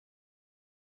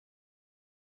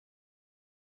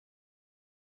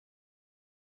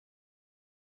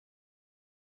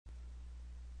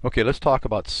Okay, let's talk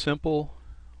about simple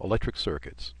electric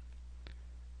circuits.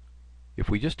 If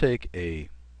we just take a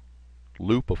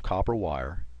loop of copper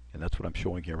wire, and that's what I'm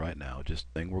showing here right now,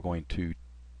 we're going to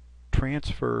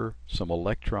transfer some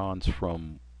electrons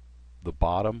from the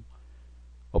bottom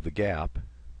of the gap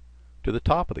to the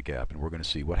top of the gap, and we're going to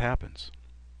see what happens.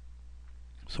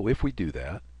 So if we do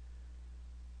that,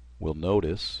 we'll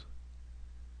notice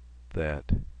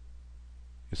that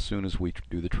as soon as we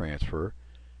do the transfer,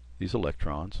 these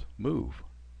electrons move.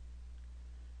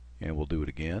 And we'll do it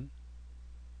again.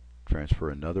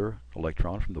 Transfer another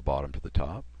electron from the bottom to the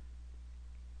top.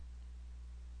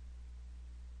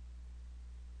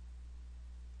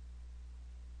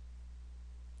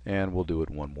 And we'll do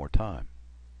it one more time.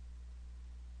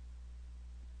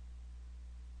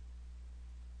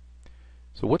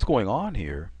 So what's going on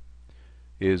here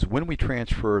is when we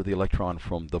transfer the electron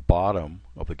from the bottom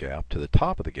of the gap to the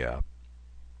top of the gap,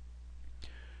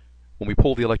 when we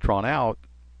pull the electron out,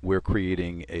 we're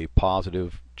creating a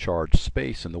positive charged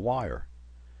space in the wire.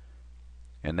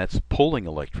 And that's pulling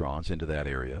electrons into that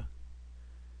area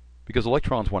because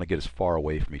electrons want to get as far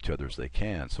away from each other as they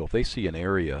can. So if they see an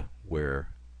area where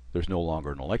there's no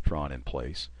longer an electron in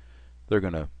place, they're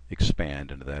going to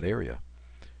expand into that area.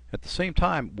 At the same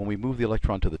time, when we move the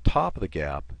electron to the top of the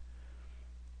gap,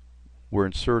 we're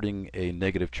inserting a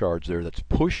negative charge there that's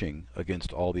pushing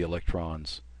against all the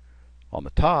electrons on the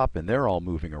top, and they're all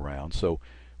moving around. So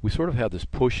we sort of have this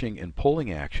pushing and pulling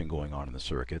action going on in the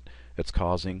circuit that's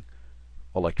causing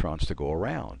electrons to go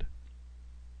around.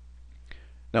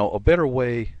 Now, a better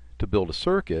way to build a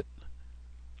circuit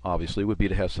obviously would be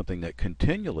to have something that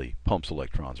continually pumps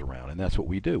electrons around, and that's what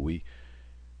we do. We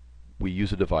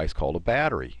use a device called a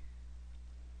battery.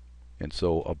 And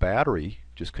so a battery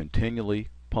just continually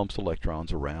pumps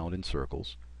electrons around in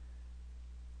circles,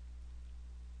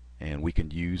 and we can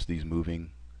use these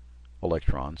moving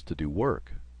electrons to do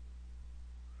work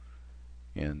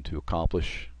and to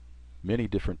accomplish many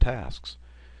different tasks.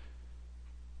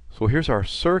 So here's our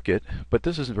circuit, but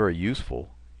this isn't very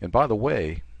useful. And by the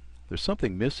way, there's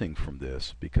something missing from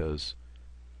this, because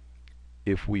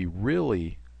if we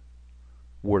really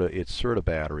were to insert a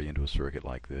battery into a circuit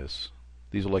like this,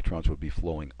 these electrons would be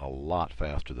flowing a lot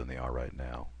faster than they are right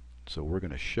now. So we're going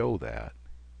to show that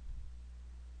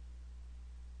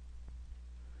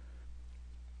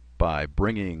by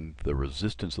bringing the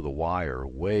resistance of the wire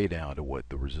way down to what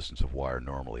the resistance of wire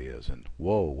normally is. And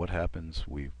whoa, what happens?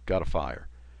 We've got a fire.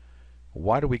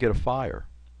 Why do we get a fire?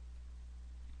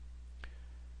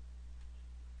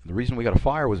 And the reason we got a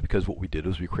fire was because what we did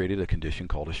was we created a condition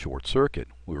called a short circuit.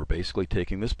 We were basically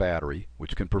taking this battery,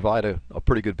 which can provide a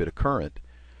pretty good bit of current,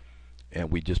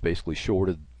 and we just basically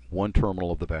shorted one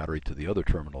terminal of the battery to the other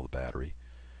terminal of the battery,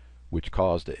 which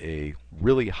caused a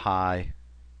really high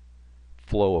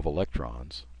flow of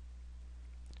electrons,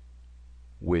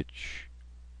 which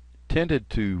tended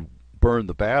to burn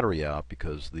the battery out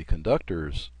because the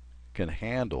conductors can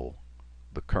handle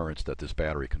the currents that this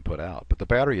battery can put out. But the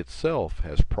battery itself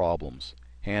has problems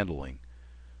handling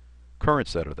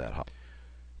currents that are that high.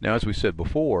 Now, as we said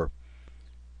before,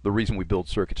 the reason we build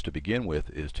circuits to begin with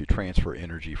is to transfer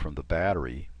energy from the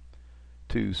battery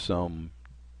to some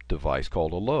device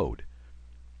called a load.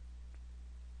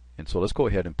 And so let's go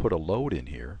ahead and put a load in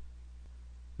here.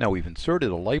 Now we've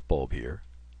inserted a light bulb here,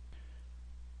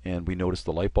 and we notice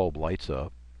the light bulb lights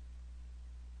up,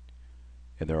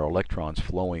 and there are electrons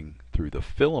flowing through the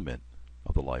filament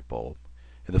of the light bulb.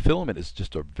 And the filament is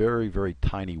just a very, very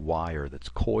tiny wire that's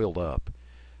coiled up.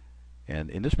 And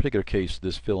in this particular case,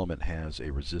 this filament has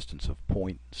a resistance of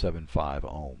 0.75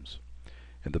 ohms.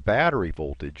 And the battery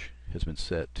voltage has been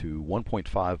set to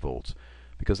 1.5 volts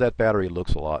because that battery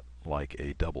looks a lot like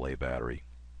a AA battery.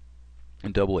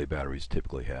 And AA batteries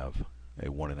typically have a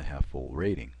 1.5 volt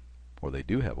rating, or they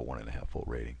do have a 1.5 volt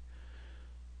rating.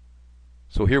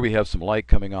 So here we have some light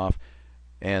coming off,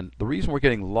 and the reason we're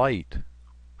getting light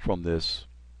from this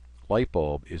light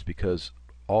bulb is because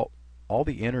all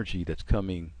the energy that's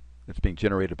being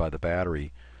generated by the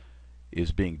battery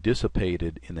is being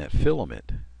dissipated in that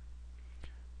filament.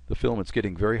 The filament's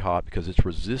getting very hot because it's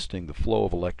resisting the flow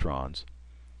of electrons,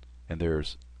 and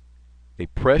there's a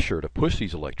pressure to push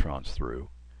these electrons through,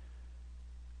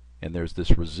 and there's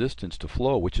this resistance to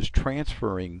flow, which is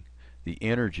transferring the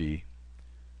energy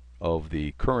of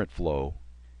the current flow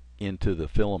into the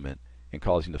filament and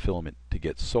causing the filament to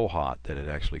get so hot that it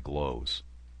actually glows.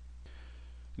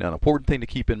 Now, an important thing to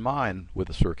keep in mind with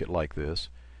a circuit like this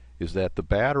is that the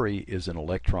battery is an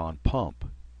electron pump.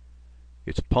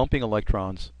 It's pumping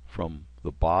electrons from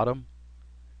the bottom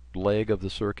leg of the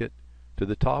circuit to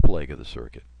the top leg of the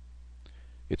circuit.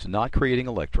 It's not creating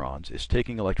electrons. It's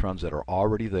taking electrons that are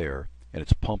already there and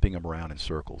it's pumping them around in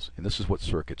circles. And this is what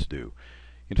circuits do.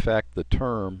 In fact, the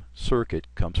term circuit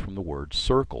comes from the word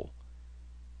circle.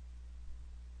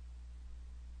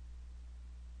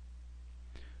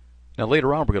 Now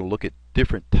later on we're going to look at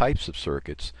different types of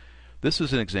circuits. This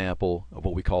is an example of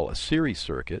what we call a series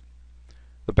circuit.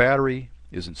 The battery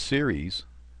is in series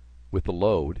with the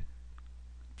load.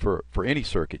 For any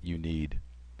circuit you need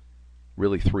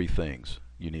really three things.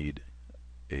 You need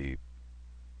a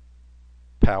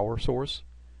power source,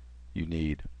 you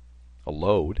need a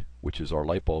load, which is our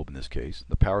light bulb in this case,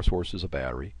 the power source is a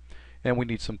battery, and we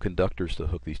need some conductors to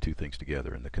hook these two things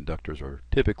together, and the conductors are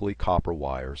typically copper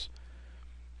wires.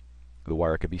 The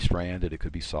wire could be stranded, it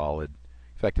could be solid.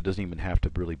 In fact, it doesn't even have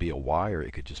to really be a wire,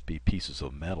 it could just be pieces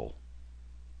of metal.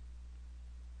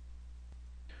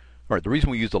 Alright, the reason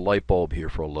we use the light bulb here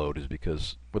for a load is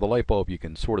because with a light bulb you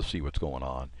can sort of see what's going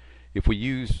on. If we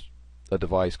use a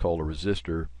device called a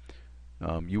resistor,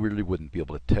 you really wouldn't be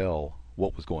able to tell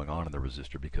what was going on in the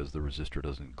resistor because the resistor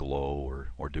doesn't glow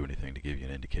or do anything to give you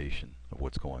an indication of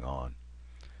what's going on.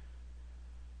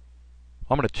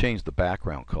 I'm going to change the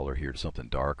background color here to something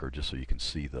darker just so you can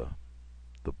see the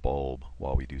bulb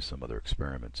while we do some other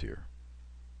experiments here.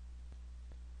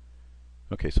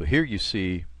 Okay, so here you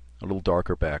see a little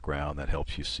darker background that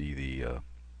helps you see the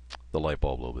light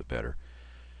bulb a little bit better.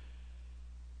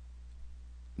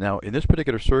 Now in this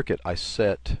particular circuit I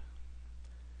set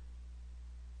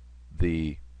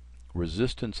the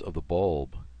resistance of the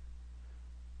bulb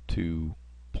to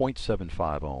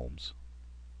 0.75 ohms,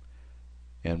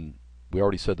 and we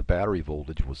already said the battery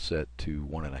voltage was set to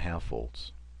 1.5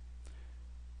 volts.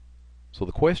 So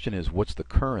the question is, what's the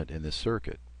current in this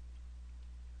circuit?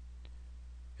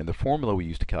 And the formula we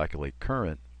use to calculate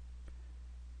current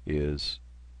is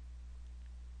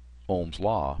Ohm's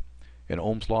law, and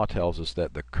Ohm's law tells us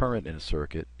that the current in a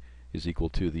circuit is equal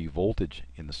to the voltage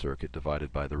in the circuit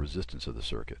divided by the resistance of the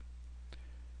circuit.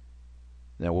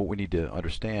 Now what we need to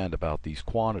understand about these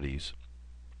quantities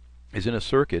is in a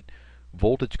circuit,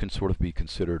 voltage can sort of be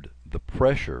considered the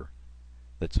pressure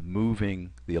that's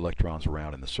moving the electrons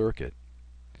around in the circuit.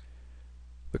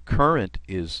 The current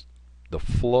is the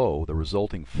flow, the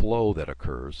resulting flow that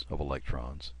occurs of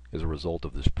electrons as a result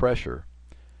of this pressure,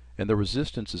 and the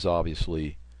resistance is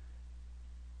obviously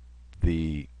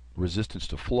the resistance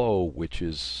to flow, which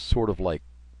is sort of like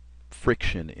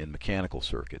friction in mechanical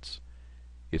circuits.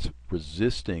 It's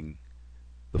resisting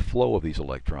the flow of these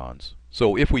electrons.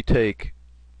 So if we take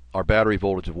our battery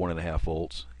voltage of 1.5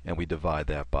 volts and we divide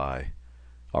that by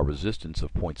our resistance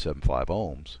of 0.75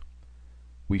 ohms,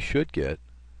 we should get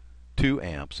 2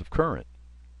 amps of current.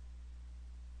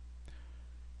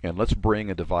 And let's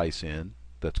bring a device in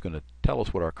that's going to tell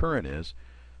us what our current is.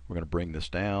 We're going to bring this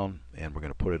down and we're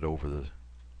going to put it over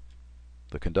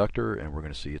the conductor, and we're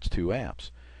going to see it's 2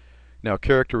 amps. Now,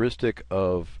 characteristic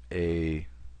of a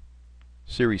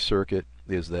series circuit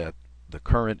is that the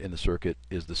current in the circuit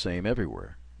is the same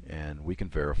everywhere, and we can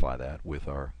verify that with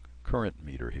our current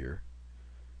meter here.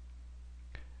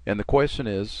 And the question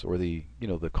is, or the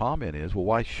comment is, well,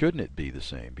 why shouldn't it be the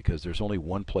same? Because there's only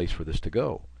one place for this to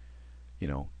go.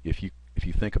 If you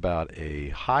think about a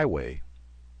highway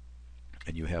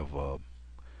and you have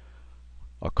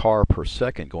a car per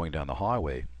second going down the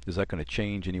highway, is that going to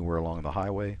change anywhere along the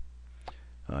highway?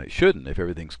 It shouldn't if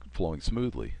everything's flowing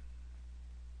smoothly.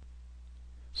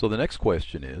 So the next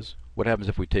question is, what happens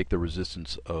if we take the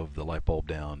resistance of the light bulb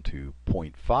down to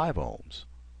 0.5 ohms?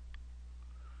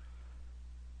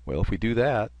 Well, if we do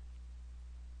that,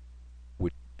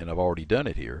 and I've already done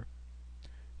it here,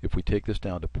 if we take this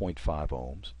down to 0.5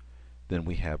 ohms, then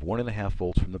we have 1.5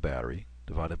 volts from the battery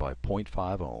divided by 0.5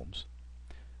 ohms,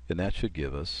 and that should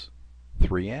give us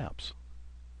 3 amps.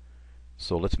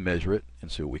 So let's measure it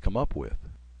and see what we come up with.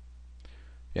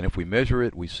 And if we measure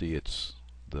it, we see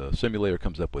the simulator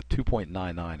comes up with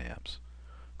 2.99 amps.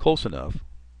 Close enough.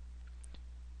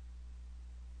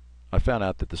 I found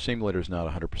out that the simulator is not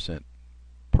 100%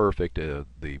 perfect.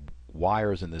 The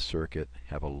wires in this circuit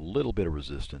have a little bit of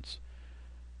resistance,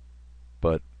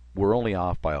 but we're only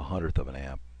off by 1/100 of an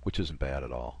amp, which isn't bad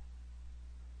at all.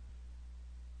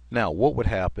 Now, what would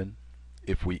happen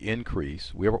if we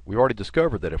increase? We've already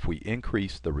discovered that if we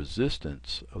increase the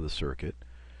resistance of the circuit,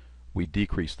 we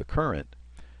decrease the current.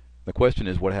 The question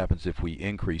is, what happens if we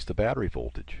increase the battery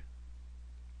voltage?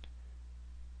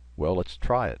 Well, let's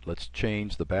try it. Let's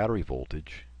change the battery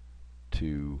voltage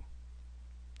to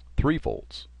 3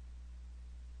 volts.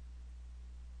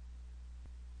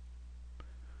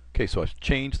 Okay, so I've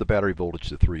changed the battery voltage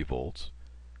to 3 volts,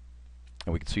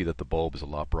 and we can see that the bulb is a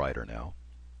lot brighter now.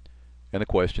 And the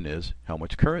question is, how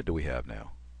much current do we have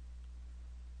now?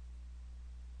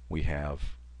 we have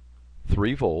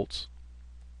 3 volts,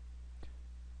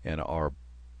 and our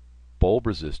bulb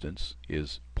resistance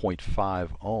is 0.5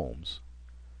 ohms.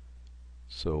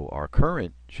 So our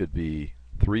current should be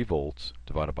 3 volts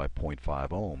divided by 0.5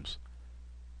 ohms,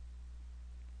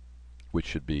 which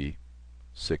should be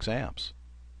 6 amps.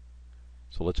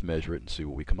 So let's measure it and see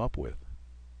what we come up with.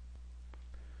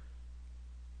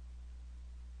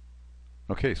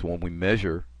 Okay, so when we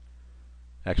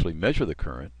actually measure the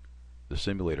current, the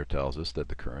simulator tells us that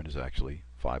the current is actually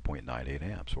 5.98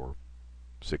 amps, or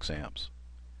 6 amps.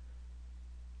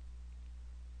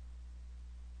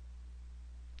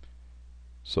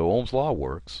 So Ohm's law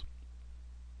works.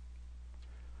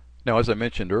 Now, as I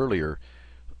mentioned earlier,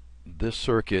 this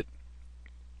circuit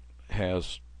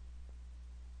has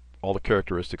all the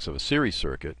characteristics of a series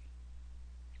circuit.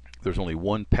 There's only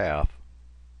one path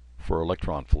for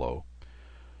electron flow,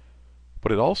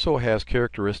 but it also has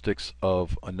characteristics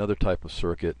of another type of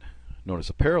circuit known as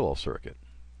a parallel circuit,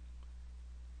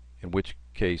 in which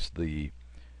case the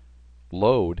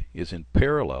load is in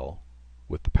parallel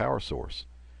with the power source.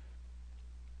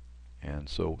 And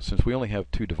so, since we only have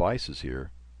 2 devices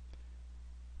here,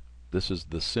 this is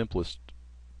the simplest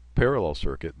parallel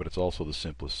circuit, but it's also the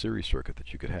simplest series circuit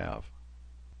that you could have.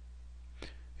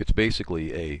 It's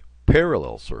basically a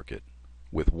parallel circuit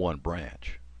with one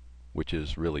branch, which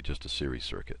is really just a series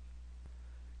circuit.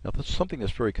 Now, this is something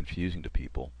that's very confusing to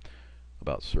people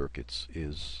about circuits,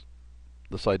 is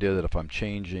this idea that if I'm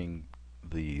changing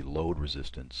the load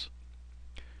resistance,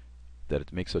 that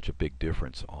it makes such a big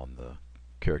difference on the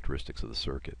characteristics of the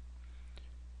circuit.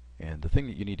 And the thing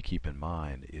that you need to keep in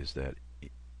mind is that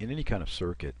in any kind of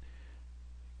circuit,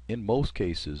 in most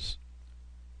cases,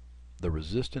 the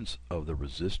resistance of the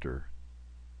resistor,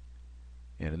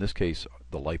 and in this case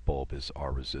the light bulb is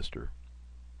our resistor,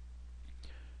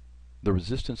 the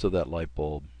resistance of that light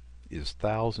bulb is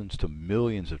thousands to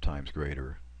millions of times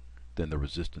greater than the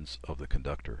resistance of the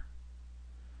conductor.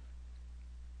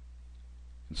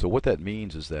 And so what that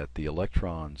means is that the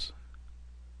electrons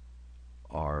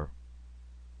are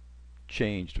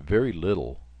changed very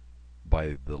little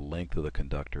by the length of the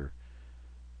conductor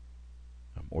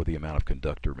or the amount of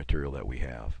conductor material that we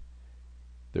have.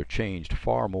 They're changed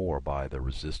far more by the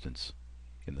resistance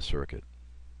in the circuit.